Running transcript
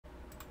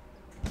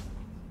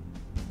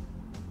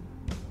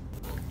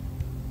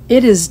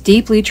It is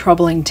deeply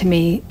troubling to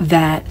me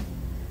that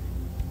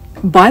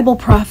Bible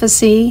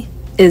prophecy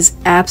is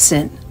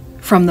absent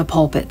from the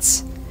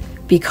pulpits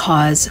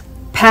because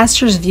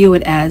pastors view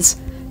it as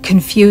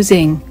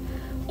confusing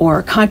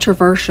or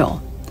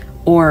controversial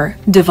or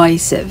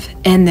divisive,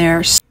 and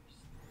they're...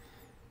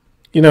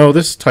 You know,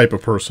 this type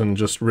of person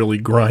just really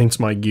grinds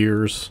my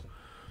gears.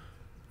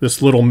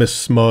 This little Miss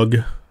Smug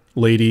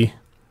lady,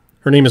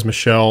 her name is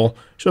Michelle.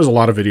 She does a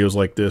lot of videos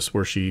like this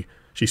where she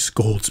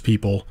scolds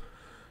people,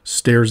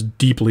 stares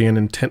deeply and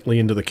intently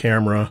into the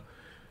camera,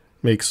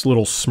 makes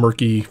little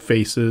smirky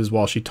faces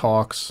while she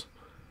talks.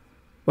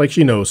 Like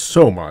she knows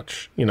so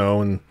much, you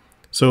know, and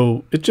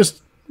so it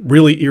just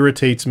really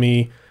irritates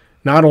me.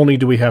 Not only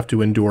do we have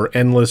to endure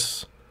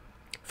endless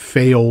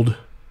failed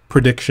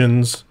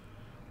predictions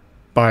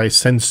by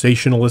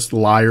sensationalist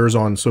liars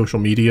on social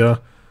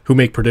media who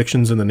make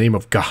predictions in the name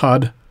of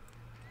God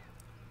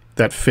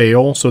that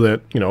fail so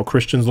that, you know,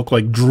 Christians look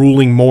like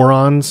drooling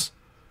morons,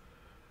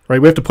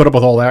 right? We have to put up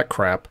with all that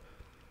crap.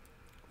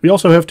 We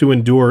also have to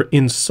endure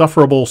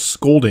insufferable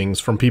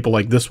scoldings from people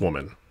like this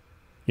woman,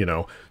 you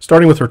know,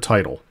 starting with her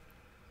title.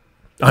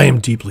 I am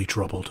deeply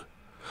troubled.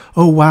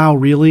 Oh, wow,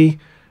 really?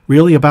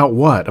 Really? About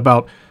what?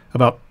 About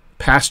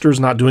pastors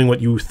not doing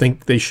what you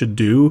think they should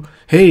do?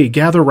 Hey,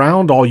 gather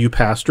round, all you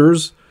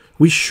pastors.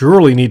 We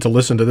surely need to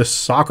listen to this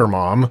soccer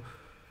mom.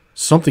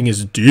 Something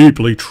is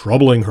deeply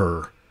troubling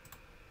her.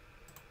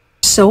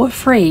 So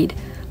afraid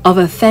of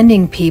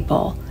offending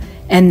people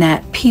and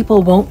that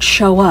people won't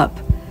show up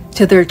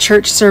to their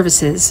church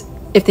services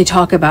if they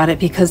talk about it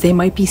because they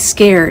might be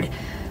scared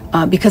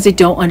because they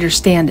don't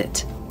understand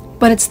it.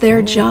 But it's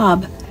their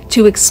job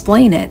to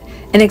explain it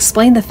and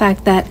explain the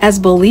fact that as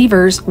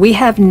believers, we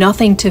have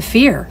nothing to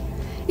fear.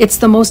 It's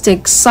the most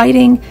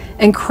exciting,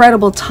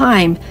 incredible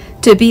time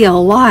to be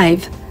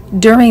alive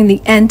during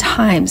the end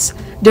times,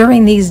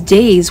 during these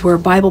days where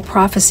Bible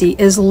prophecy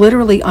is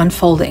literally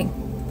unfolding.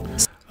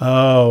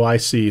 Oh, I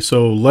see.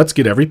 So let's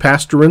get every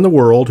pastor in the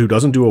world who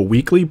doesn't do a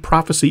weekly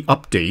prophecy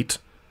update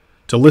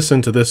to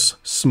listen to this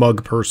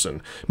smug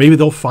person. Maybe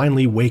they'll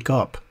finally wake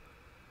up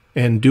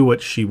and do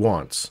what she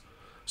wants.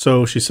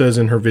 So she says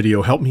in her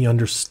video, help me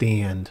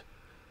understand.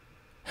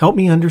 Help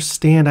me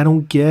understand. I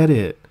don't get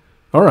it.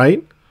 All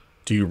right.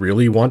 Do you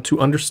really want to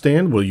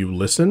understand? Will you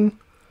listen?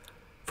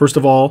 First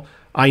of all,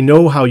 I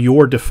know how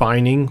you're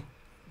defining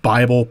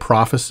Bible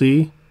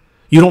prophecy.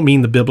 You don't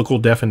mean the biblical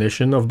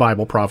definition of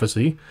Bible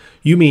prophecy.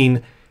 You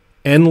mean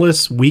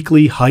endless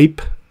weekly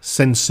hype,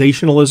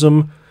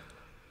 sensationalism,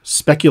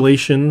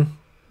 speculation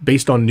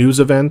based on news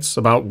events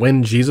about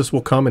when Jesus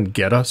will come and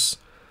get us.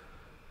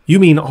 You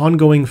mean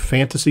ongoing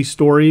fantasy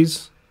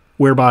stories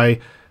whereby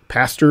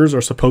pastors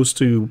are supposed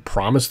to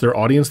promise their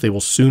audience they will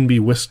soon be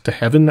whisked to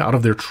heaven out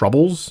of their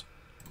troubles?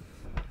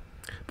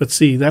 But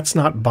see, that's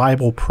not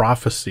Bible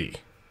prophecy.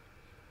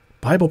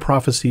 Bible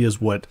prophecy is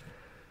what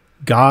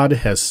God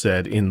has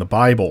said in the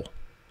Bible,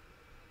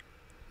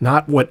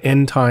 not what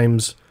end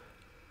times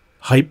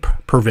hype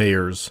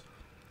purveyors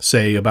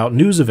say about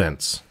news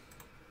events.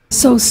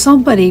 So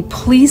somebody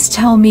please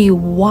tell me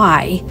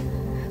why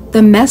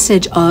the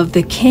message of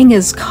the King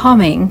is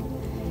coming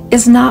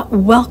is not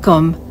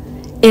welcome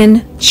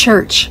in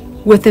church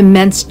with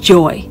immense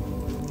joy.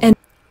 And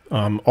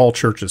all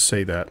churches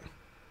say that.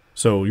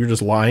 So you're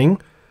just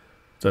lying.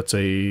 That's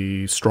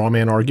a straw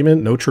man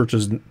argument. No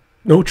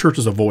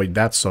churches avoid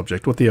that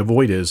subject. What they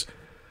avoid is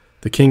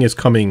the King is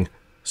coming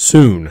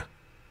soon.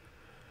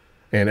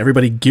 And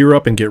everybody gear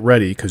up and get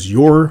ready because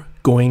you're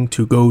going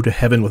to go to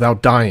heaven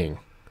without dying.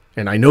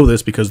 And I know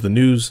this because the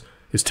news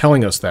is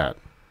telling us that.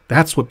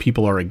 That's what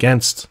people are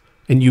against.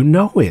 And you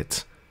know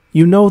it.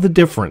 You know the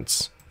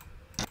difference.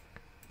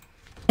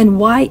 And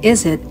why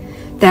is it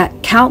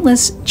that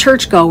countless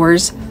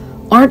churchgoers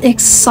aren't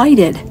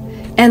excited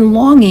and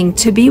longing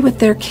to be with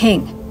their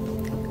King?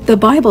 The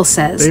Bible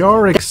says they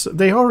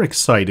are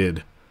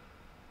excited.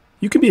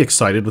 You can be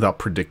excited without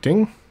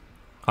predicting.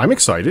 I'm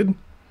excited.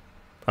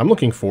 I'm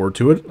looking forward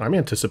to it. I'm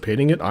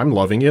anticipating it. I'm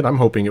loving it. I'm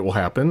hoping it will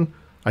happen.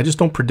 I just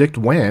don't predict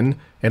when,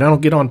 and I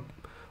don't get on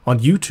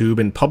YouTube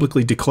and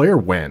publicly declare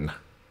when.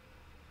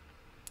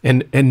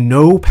 And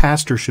no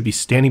pastor should be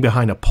standing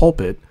behind a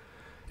pulpit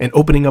and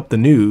opening up the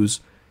news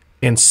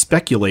and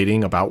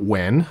speculating about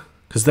when,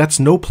 because that's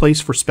no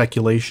place for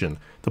speculation.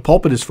 The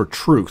pulpit is for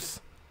truth.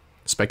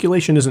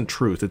 Speculation isn't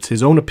truth. It's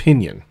his own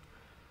opinion.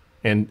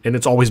 And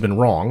it's always been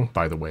wrong,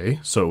 by the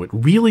way, so it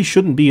really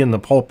shouldn't be in the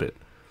pulpit.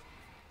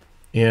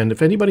 And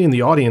if anybody in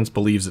the audience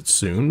believes it's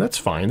soon, that's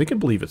fine. They can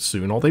believe it's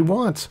soon all they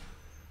want.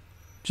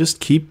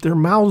 Just keep their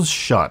mouths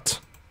shut.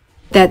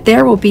 That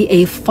there will be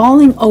a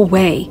falling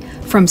away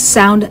from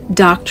sound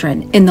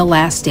doctrine in the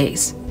last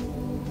days.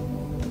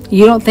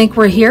 You don't think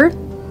we're here?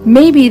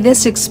 Maybe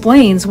this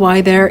explains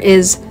why there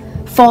is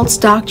false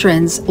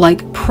doctrines like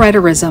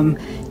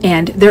preterism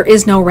and there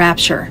is no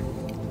rapture.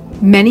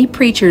 Many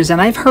preachers,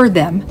 and I've heard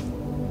them,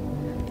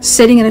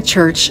 sitting in a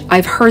church,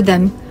 I've heard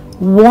them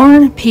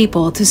warn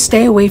people to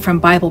stay away from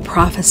Bible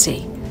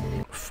prophecy.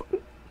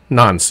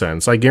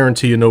 Nonsense. I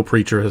guarantee you no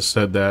preacher has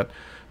said that.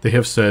 They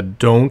have said,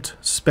 don't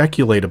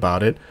speculate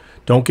about it.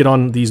 don't get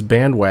on these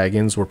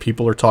bandwagons where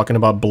people are talking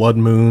about blood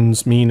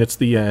moons mean it's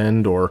the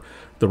end, or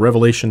the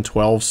Revelation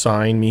 12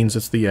 sign means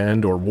it's the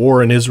end, or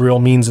war in Israel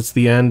means it's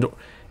the end.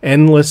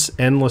 Endless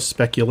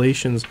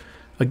speculations.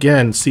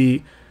 Again,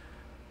 see,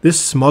 this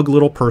smug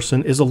little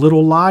person is a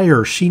little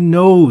liar. She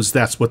knows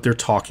that's what they're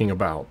talking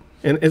about.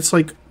 And it's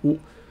like,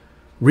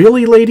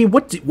 really, lady?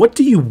 What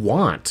do you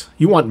want?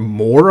 You want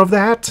more of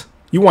that?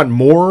 You want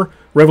more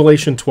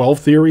Revelation 12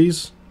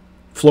 theories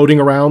floating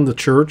around the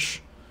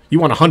church? You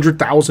want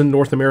 100,000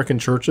 North American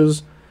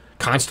churches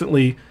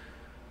constantly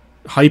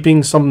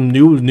hyping some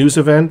new news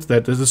event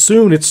that is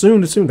soon, it's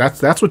soon.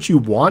 That's what you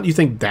want? You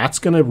think that's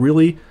going to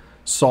really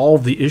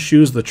solve the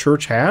issues the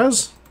church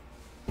has?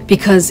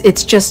 Because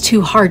it's just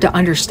too hard to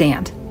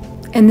understand.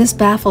 And this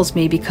baffles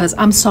me because,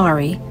 I'm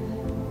sorry,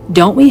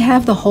 don't we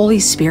have the Holy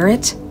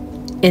Spirit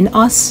in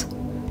us?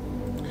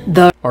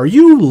 Are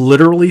you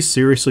literally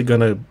seriously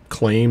going to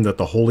claim that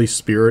the Holy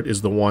Spirit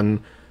is the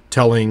one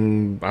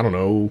telling, I don't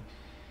know,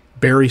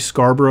 Barry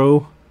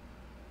Scarborough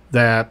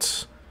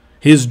that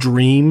his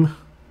dream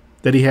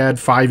that he had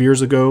 5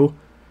 years ago,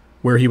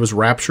 where he was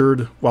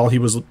raptured while he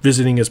was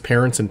visiting his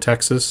parents in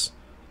Texas,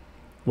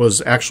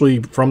 was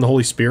actually from the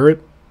Holy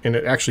Spirit and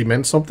it actually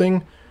meant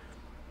something?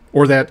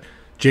 Or that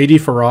J.D.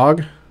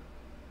 Farag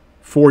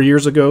 4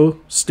 years ago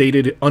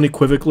stated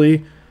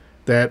unequivocally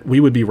that we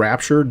would be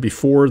raptured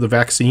before the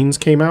vaccines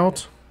came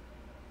out?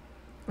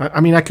 I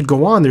mean, I could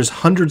go on. There's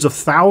hundreds of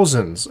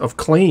thousands of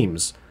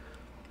claims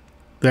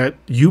that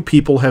you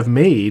people have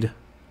made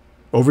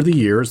over the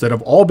years that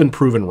have all been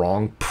proven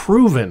wrong.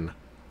 Proven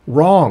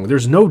wrong.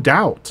 There's no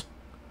doubt.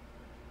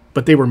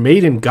 But they were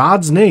made in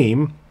God's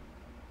name,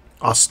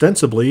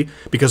 ostensibly,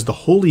 because the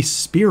Holy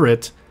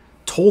Spirit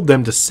told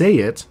them to say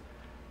it,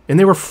 and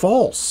they were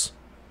false.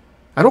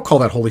 I don't call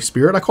that Holy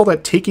Spirit. I call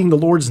that taking the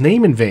Lord's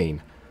name in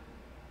vain.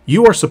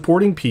 You are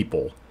supporting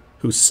people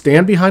who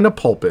stand behind a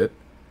pulpit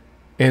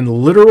and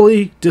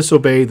literally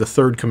disobey the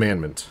third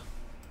commandment.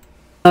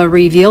 A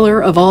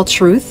revealer of all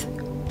truth?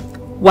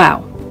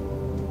 Wow.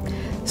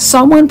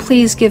 Someone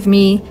please give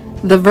me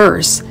the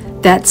verse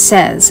that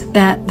says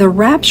that the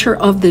rapture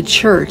of the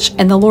church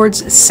and the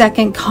Lord's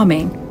second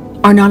coming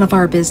are none of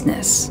our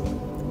business.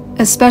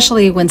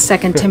 Especially when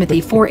 2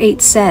 Timothy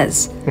 4:8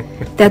 says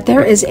that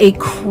there is a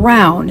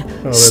crown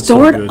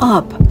stored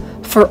up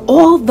for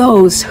all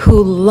those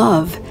who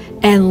love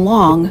and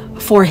long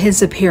for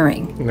his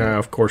appearing. Nah,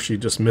 of course she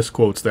just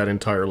misquotes that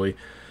entirely.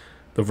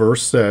 The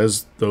verse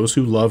says, those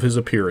who love his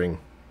appearing.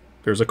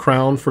 There's a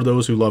crown for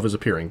those who love his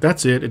appearing.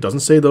 That's it. It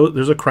doesn't say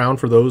there's a crown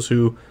for those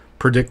who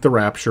predict the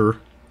rapture.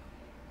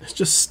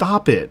 Just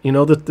stop it. You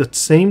know, the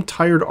same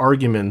tired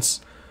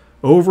arguments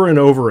over and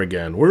over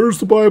again. Where's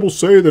the Bible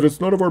say that it's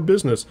none of our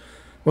business?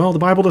 Well, the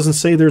Bible doesn't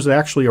say there's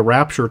actually a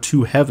rapture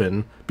to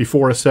heaven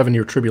before a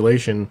 7-year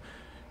tribulation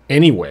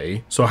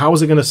anyway. So how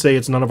is it going to say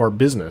it's none of our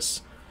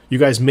business? You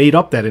guys made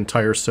up that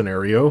entire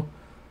scenario.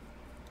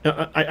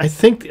 I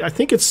think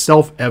it's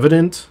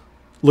self-evident,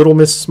 Little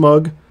Miss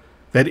Smug,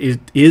 that it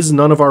is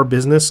none of our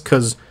business,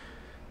 because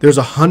there's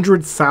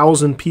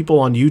 100,000 people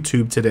on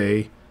YouTube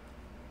today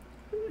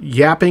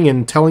yapping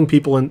and telling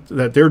people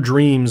that their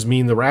dreams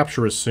mean the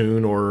rapture is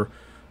soon, or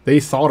they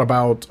thought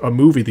about a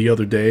movie the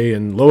other day,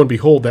 and lo and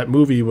behold, that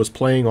movie was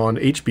playing on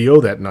HBO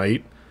that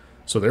night,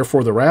 so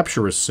therefore the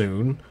rapture is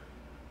soon,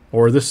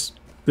 or this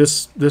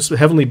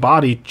heavenly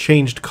body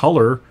changed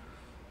color,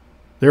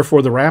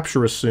 therefore the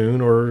rapture is soon,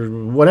 or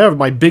whatever.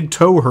 My big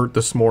toe hurt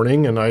this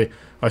morning, and I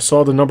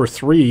saw the number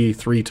 3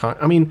 times.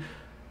 I mean,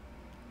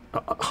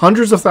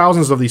 hundreds of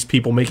thousands of these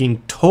people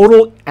making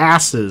total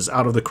asses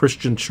out of the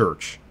Christian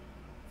church.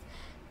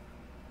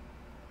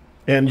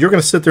 And you're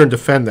going to sit there and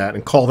defend that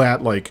and call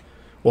that like,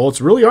 well, it's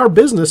really our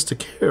business to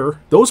care.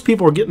 Those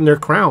people are getting their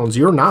crowns.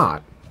 You're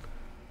not.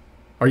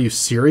 Are you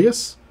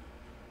serious?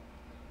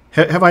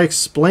 Have I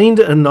explained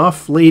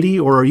enough, lady,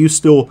 or are you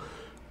still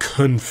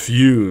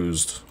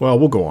confused? Well,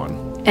 we'll go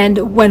on.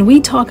 And when we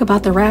talk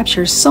about the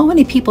rapture, so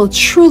many people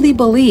truly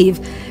believe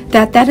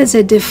that that is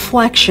a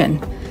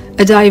deflection,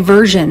 a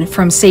diversion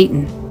from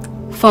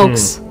Satan.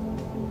 Folks,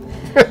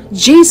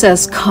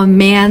 Jesus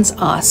commands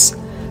us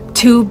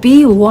to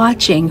be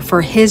watching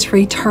for his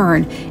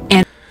return.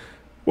 And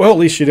well, at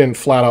least you didn't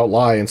flat out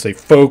lie and say,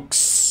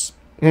 folks,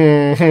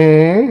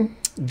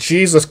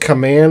 Jesus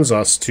commands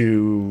us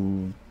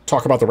to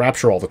talk about the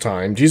rapture all the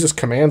time. Jesus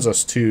commands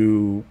us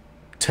to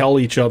tell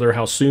each other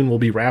how soon we'll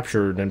be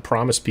raptured and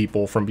promise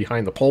people from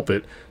behind the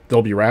pulpit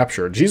they'll be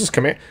raptured.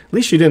 At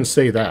least you didn't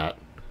say that.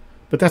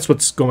 But that's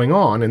what's going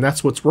on, and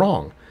that's what's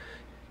wrong.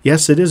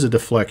 Yes, it is a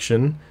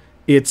deflection.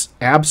 It's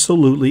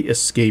absolutely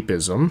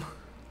escapism.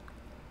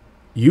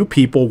 You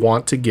people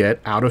want to get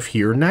out of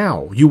here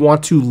now. You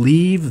want to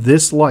leave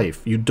this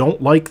life. You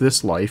don't like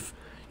this life.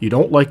 You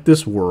don't like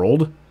this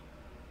world.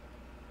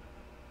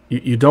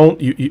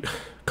 You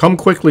come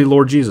quickly,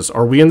 Lord Jesus.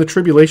 Are we in the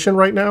tribulation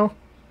right now?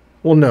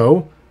 Well,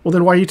 no. Well,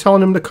 then why are you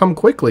telling him to come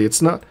quickly?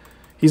 He's not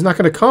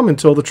going to come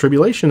until the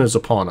tribulation is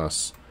upon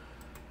us.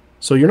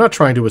 So you're not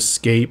trying to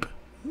escape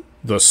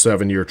the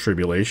 7-year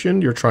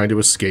tribulation. You're trying to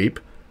escape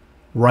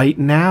right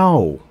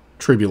now.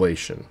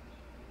 post-tribulation.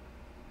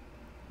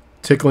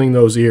 Tickling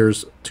those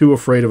ears, too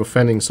afraid of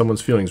offending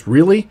someone's feelings.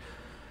 Really?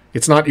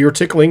 It's not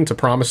ear-tickling to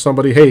promise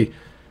somebody, hey,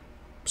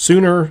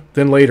 sooner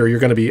than later you're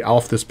going to be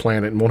off this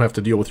planet and won't have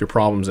to deal with your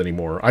problems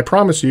anymore. I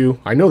promise you,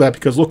 I know that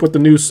because look what the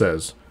news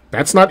says.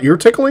 That's not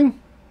ear-tickling?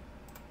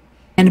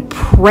 And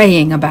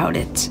praying about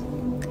it.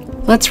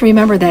 Let's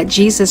remember that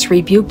Jesus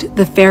rebuked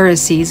the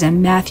Pharisees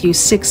in Matthew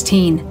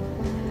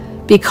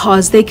 16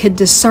 because they could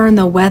discern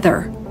the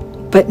weather,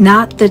 but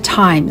not the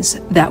times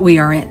that we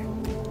are in.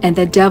 And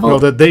the devil... No,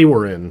 that they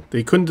were in.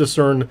 They couldn't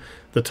discern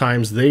the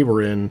times they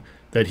were in,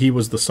 that he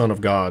was the Son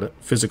of God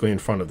physically in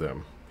front of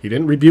them. He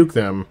didn't rebuke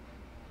them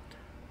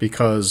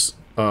because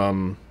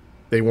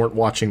they weren't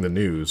watching the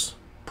news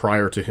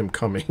prior to him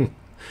coming.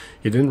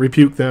 He didn't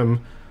rebuke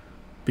them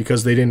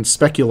because they didn't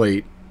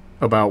speculate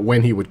about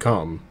when he would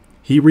come.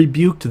 He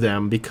rebuked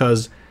them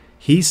because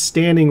he's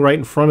standing right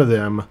in front of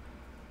them,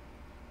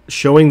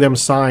 showing them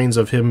signs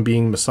of him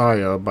being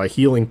Messiah by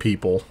healing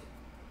people.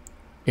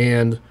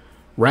 And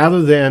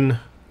rather than,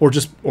 or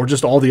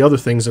just all the other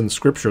things in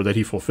Scripture that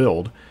he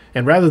fulfilled,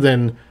 and rather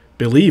than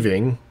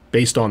believing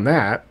based on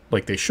that,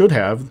 like they should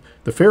have,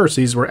 the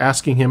Pharisees were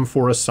asking him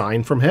for a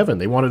sign from heaven.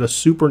 They wanted a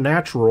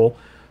supernatural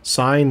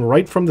sign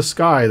right from the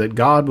sky that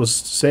God was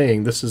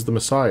saying, this is the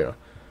Messiah.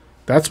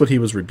 That's what he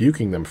was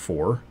rebuking them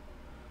for.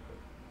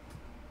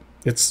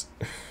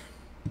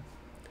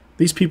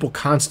 These people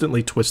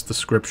constantly twist the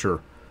Scripture.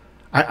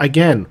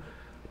 Again,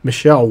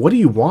 Michelle, what do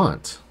you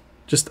want?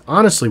 Just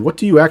honestly, what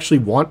do you actually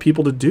want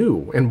people to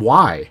do, and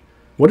why?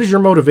 What is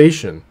your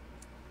motivation?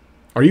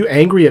 Are you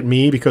angry at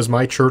me because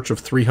my church of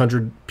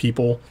 300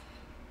 people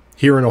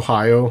here in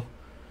Ohio,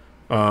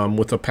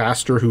 with a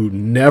pastor who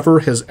never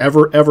has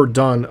ever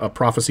done a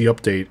prophecy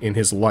update in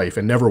his life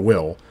and never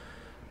will,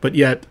 but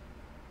yet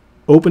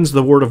opens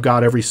the Word of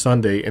God every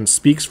Sunday and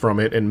speaks from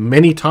it, and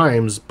many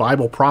times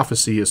Bible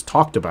prophecy is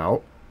talked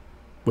about,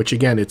 which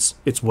again, it's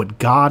what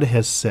God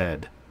has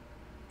said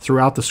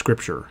throughout the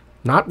Scripture,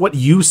 not what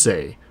you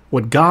say,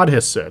 what God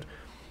has said.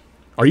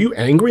 Are you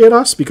angry at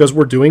us because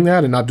we're doing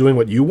that and not doing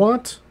what you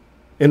want?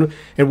 And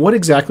what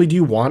exactly do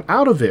you want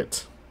out of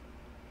it?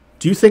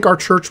 Do you think our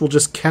church will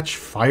just catch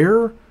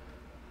fire?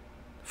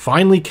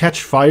 Finally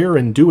catch fire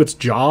and do its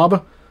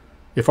job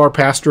if our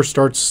pastor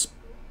starts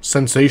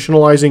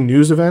sensationalizing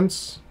news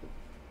events?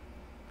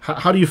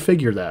 How do you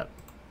figure that?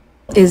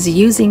 Is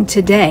using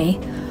today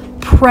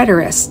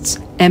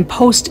preterists and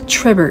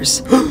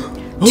post-tribbers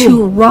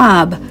to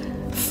rob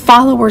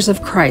followers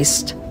of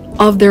Christ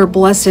of their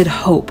blessed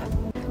hope,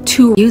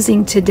 to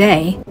using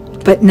today,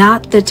 but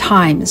not the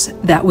times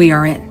that we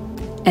are in.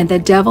 And the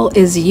devil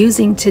is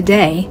using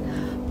today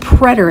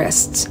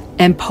preterists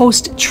and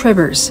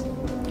post-tribbers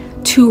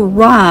to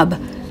rob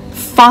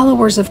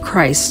followers of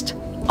Christ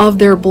of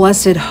their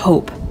blessed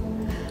hope.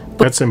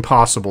 That's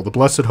impossible. The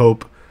blessed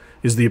hope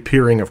is the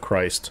appearing of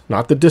Christ,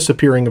 not the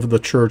disappearing of the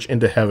church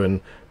into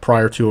heaven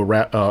prior to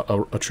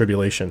a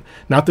tribulation,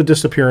 not the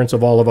disappearance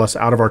of all of us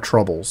out of our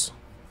troubles.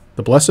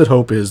 The blessed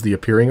hope is the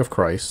appearing of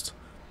Christ,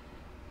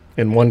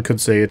 and one could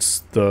say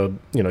it's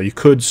you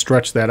could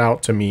stretch that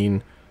out to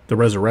mean the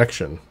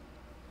resurrection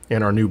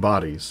and our new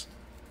bodies.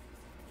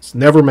 It's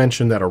never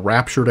mentioned that a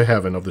rapture to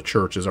heaven of the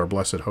church is our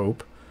blessed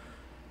hope.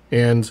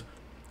 And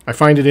I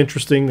find it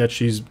interesting that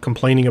she's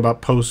complaining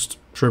about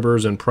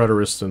post-tribbers and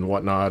preterists and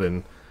whatnot,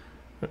 and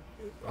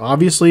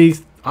obviously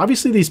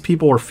these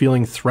people are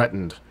feeling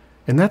threatened,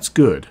 and that's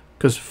good,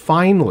 because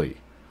finally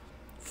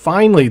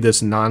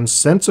this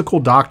nonsensical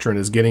doctrine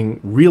is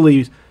getting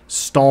really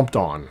stomped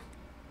on,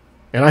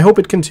 and I hope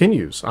it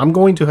continues. I'm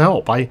going to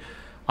help. I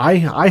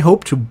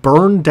hope to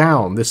burn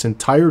down this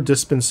entire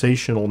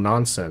dispensational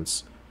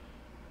nonsense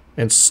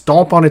and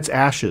stomp on its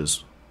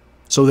ashes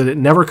so that it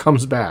never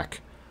comes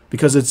back,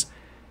 because it's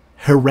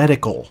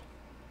heretical.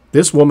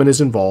 This woman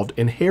is involved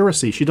in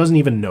heresy. She doesn't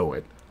even know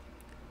it.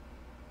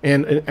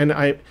 And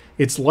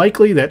it's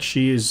likely that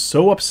she is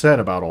so upset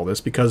about all this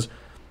because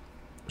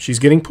she's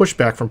getting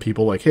pushback from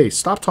people like, hey,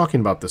 stop talking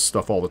about this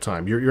stuff all the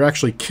time. You're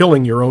actually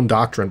killing your own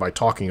doctrine by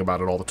talking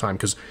about it all the time,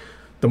 because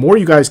the more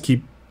you guys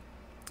keep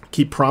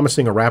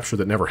promising a rapture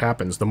that never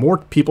happens, the more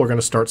people are going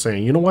to start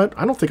saying, you know what,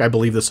 I don't think I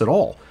believe this at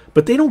all.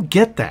 But they don't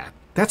get that.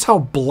 That's how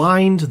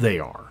blind they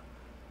are.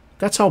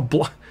 That's how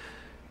blind.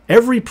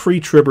 Every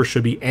pre-tribber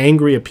should be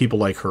angry at people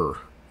like her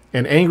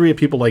and angry at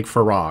people like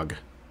Farag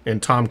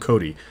and Tom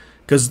Cody,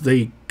 because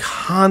they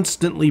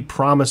constantly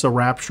promise a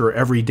rapture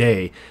every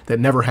day that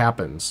never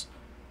happens.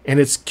 And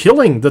it's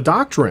killing the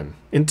doctrine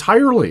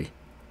entirely.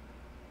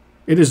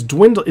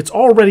 It's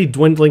already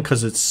dwindling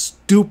because it's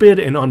stupid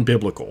and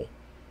unbiblical.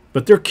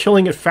 But they're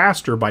killing it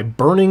faster by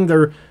burning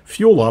their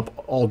fuel up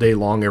all day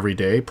long every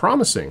day,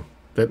 promising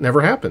that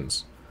never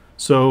happens.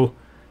 So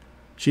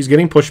she's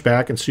getting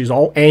pushback, and she's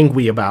all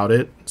angry about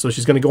it. So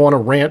she's going to go on a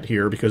rant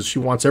here because she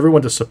wants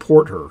everyone to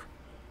support her.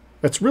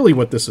 That's really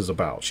what this is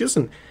about. She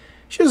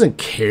doesn't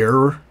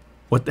care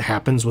what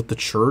happens with the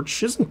church.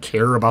 She doesn't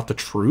care about the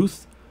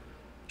truth.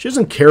 She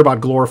doesn't care about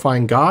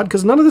glorifying God,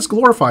 because none of this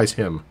glorifies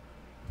him.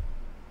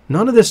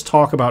 None of this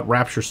talk about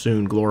rapture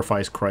soon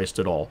glorifies Christ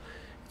at all.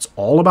 It's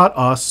all about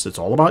us. It's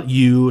all about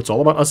you. It's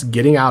all about us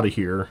getting out of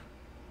here.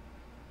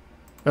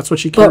 That's what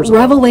she cares about. But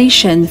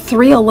Revelation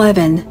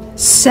 3:11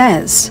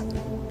 says,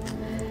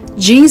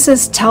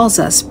 Jesus tells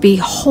us,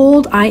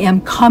 behold, I am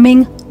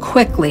coming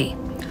quickly.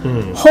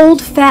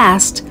 Hold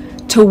fast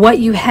to what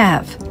you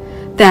have,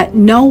 that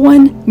no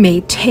one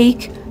may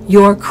take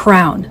your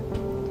crown.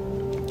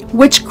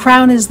 Which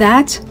crown is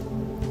that?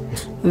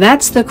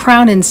 That's the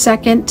crown in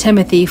 2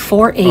 Timothy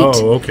 4:8.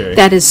 Oh, okay.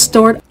 That is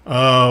stored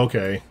Oh,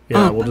 okay.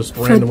 Yeah, we'll just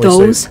for randomly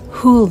those say.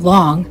 who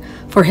long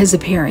for his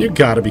appearing. You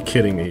gotta be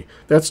kidding me.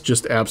 That's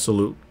just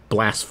absolute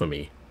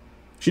blasphemy.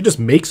 She just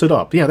makes it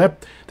up. Yeah,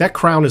 that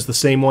crown is the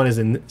same one as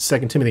in 2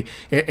 Timothy.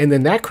 And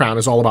then that crown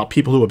is all about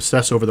people who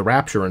obsess over the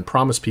rapture and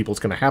promise people it's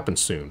going to happen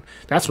soon.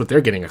 That's what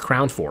they're getting a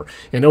crown for.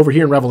 And over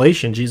here in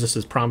Revelation, Jesus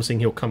is promising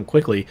he'll come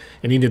quickly,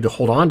 and he needed to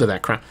hold on to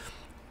that crown.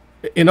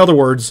 In other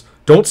words,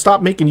 don't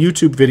stop making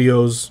YouTube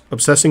videos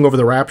obsessing over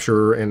the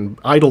rapture and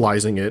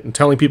idolizing it and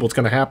telling people it's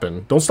going to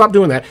happen. Don't stop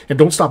doing that, and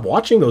don't stop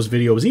watching those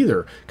videos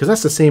either, because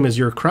that's the same as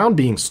your crown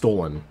being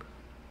stolen.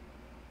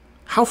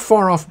 How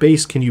far off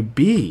base can you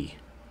be?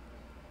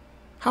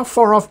 How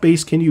far off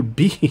base can you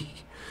be?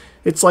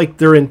 It's like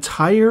their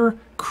entire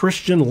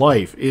Christian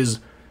life is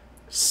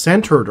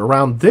centered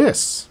around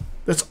this.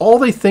 That's all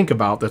they think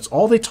about. That's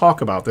all they talk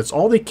about. That's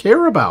all they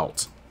care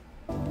about.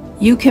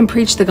 You can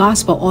preach the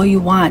gospel all you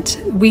want.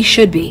 We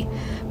should be.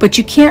 But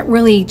you can't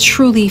really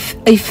truly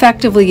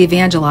effectively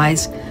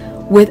evangelize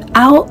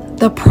without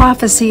the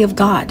prophecy of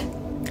God.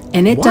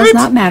 And it does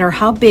not matter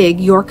how big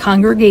your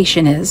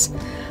congregation is,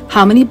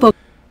 how many books.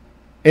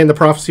 And the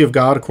prophecy of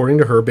God, according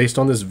to her, based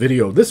on this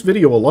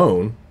video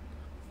alone,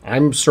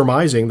 I'm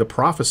surmising the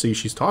prophecy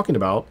she's talking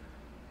about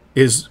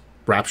is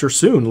rapture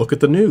soon, look at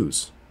the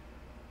news.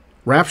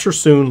 Rapture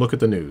soon, look at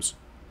the news.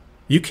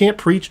 You can't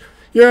preach.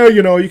 Yeah,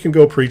 you can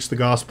go preach the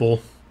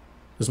gospel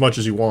as much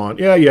as you want.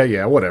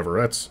 Yeah, whatever.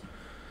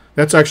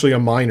 That's actually a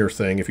minor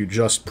thing if you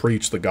just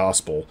preach the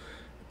gospel.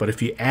 But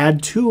if you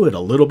add to it a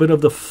little bit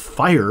of the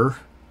fire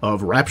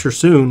of rapture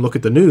soon, look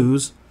at the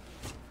news,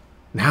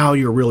 now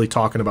you're really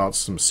talking about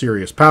some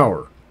serious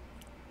power.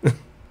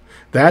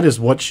 That is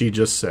what she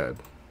just said.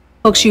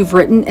 Books you've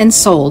written and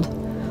sold,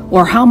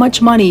 or how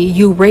much money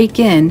you rake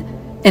in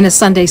a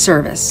Sunday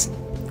service.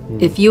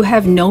 If you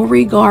have no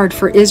regard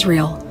for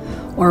Israel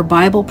or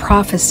Bible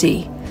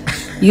prophecy,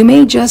 you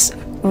may just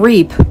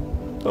reap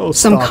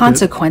some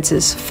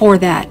consequences for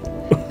that,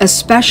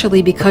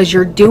 especially because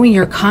you're doing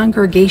your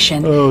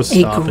congregation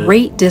a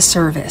great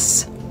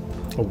disservice.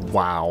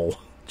 Wow.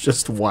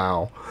 Just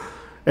wow.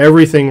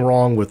 Everything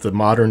wrong with the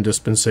modern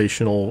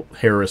dispensational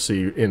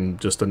heresy in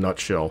just a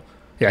nutshell.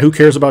 Yeah, who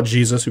cares about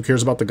Jesus? Who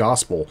cares about the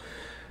gospel?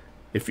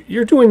 If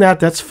you're doing that,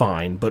 that's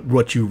fine. But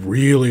what you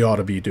really ought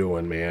to be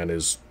doing, man,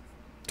 is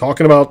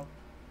talking about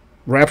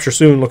rapture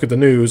soon, look at the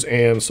news,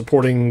 and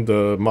supporting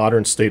the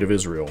modern state of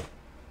Israel.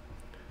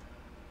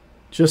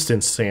 Just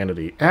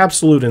insanity.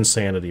 Absolute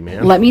insanity,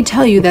 man. Let me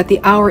tell you that the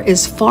hour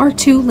is far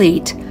too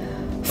late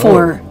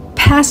for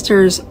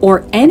pastors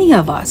or any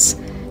of us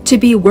to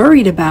be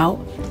worried about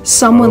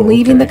someone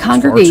leaving the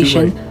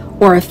congregation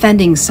or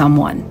offending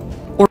someone.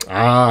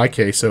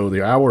 Okay, so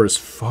the hour is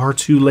far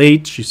too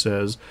late, she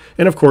says.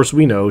 And of course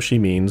we know she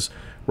means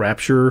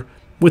rapture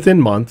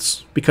within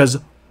months, because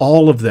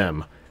all of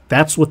them,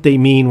 that's what they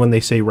mean when they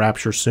say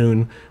rapture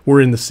soon. We're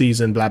in the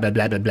season, blah, blah,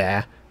 blah, blah,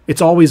 blah.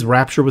 It's always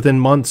rapture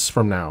within months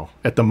from now,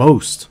 at the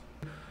most.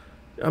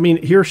 I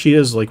mean, here she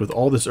is, like, with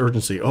all this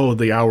urgency. Oh,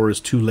 the hour is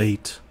too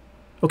late.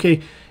 Okay,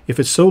 if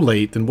it's so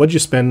late, then what'd you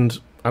spend,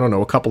 I don't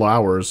know, a couple of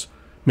hours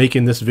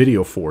making this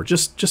video for?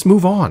 Just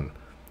move on.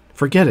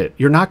 Forget it.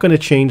 You're not going to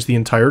change the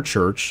entire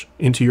church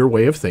into your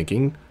way of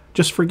thinking.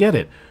 Just forget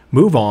it.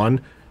 Move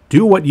on.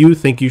 Do what you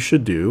think you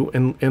should do,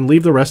 and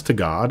leave the rest to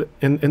God,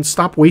 and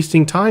stop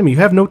wasting time. You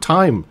have no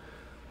time.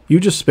 You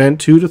just spent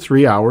 2 to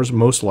 3 hours,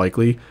 most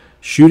likely,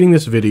 shooting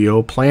this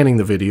video, planning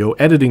the video,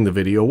 editing the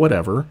video,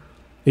 whatever.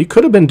 You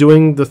could have been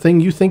doing the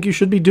thing you think you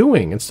should be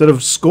doing instead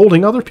of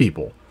scolding other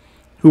people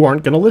who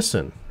aren't going to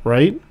listen,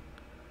 right?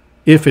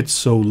 If it's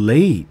so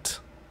late,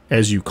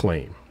 as you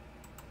claim.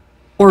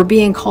 Or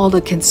being called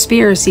a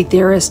conspiracy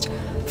theorist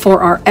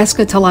for our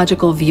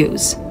eschatological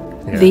views.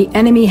 Yeah. The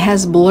enemy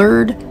has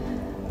blurred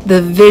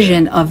the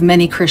vision of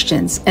many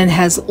Christians and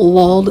has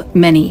lulled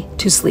many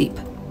to sleep.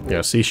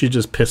 Yeah, see, she's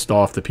just pissed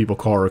off that people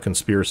call her a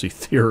conspiracy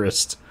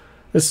theorist.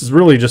 This is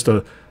really just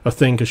a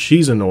thing because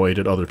she's annoyed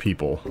at other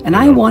people. And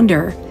I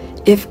wonder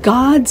if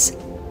God's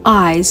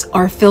eyes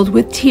are filled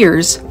with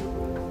tears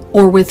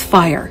or with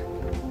fire.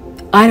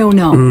 I don't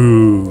know.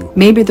 Ooh.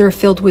 Maybe they're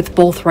filled with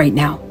both right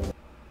now.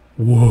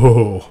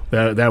 Whoa,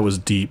 that was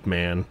deep,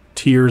 man.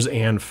 Tears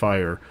and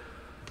fire.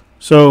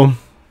 So,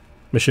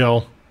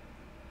 Michelle,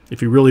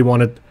 if you really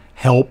wanted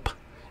help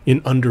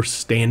in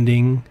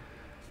understanding,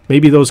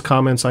 maybe those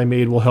comments I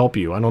made will help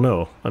you. I don't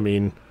know. I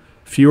mean,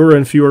 fewer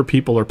and fewer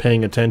people are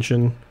paying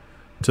attention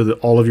to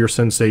all of your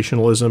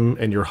sensationalism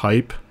and your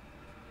hype.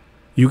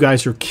 You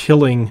guys are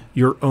killing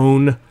your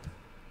own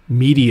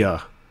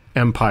media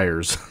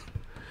empires.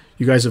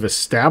 You guys have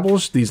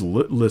established this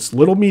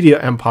little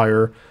media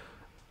empire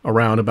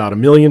around about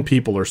 1 million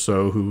people or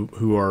so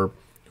who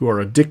are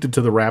addicted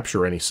to the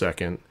rapture any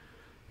second,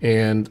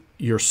 and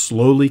you're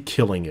slowly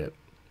killing it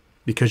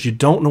because you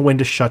don't know when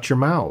to shut your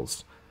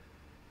mouths.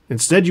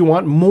 Instead, you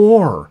want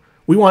more.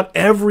 We want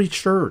every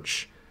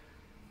church,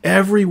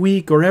 every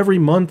week or every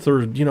month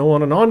or,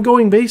 on an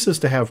ongoing basis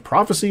to have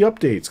prophecy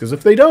updates. Because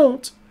if they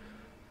don't,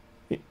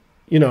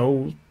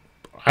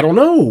 I don't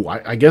know.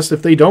 I guess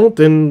if they don't,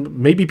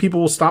 then maybe people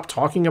will stop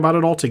talking about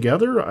it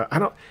altogether. I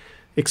don't.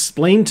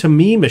 Explain to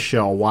me,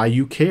 Michelle, why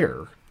you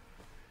care.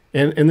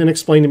 And then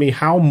explain to me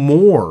how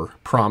more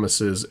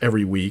promises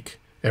every week,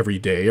 every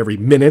day, every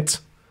minute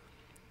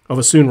of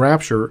a soon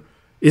rapture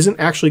isn't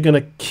actually going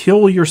to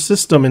kill your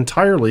system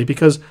entirely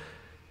because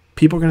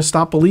people are going to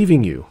stop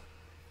believing you.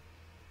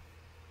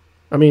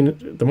 I mean,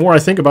 the more I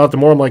think about it, the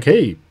more I'm like,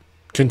 hey,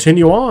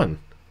 continue on.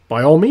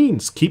 By all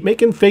means, keep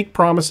making fake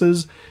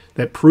promises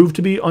that prove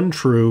to be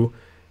untrue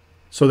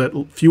so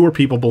that fewer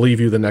people believe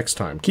you the next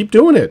time. Keep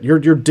doing it. You're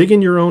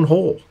digging your own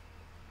hole.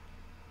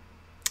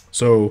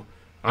 So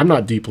I'm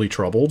not deeply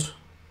troubled.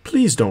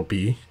 Please don't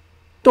be.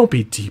 Don't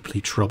be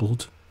deeply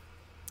troubled.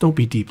 Don't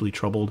be deeply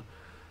troubled.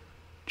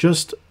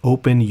 Just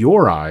open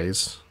your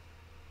eyes.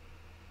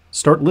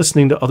 Start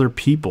listening to other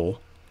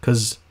people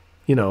because,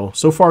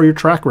 so far your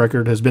track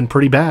record has been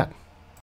pretty bad.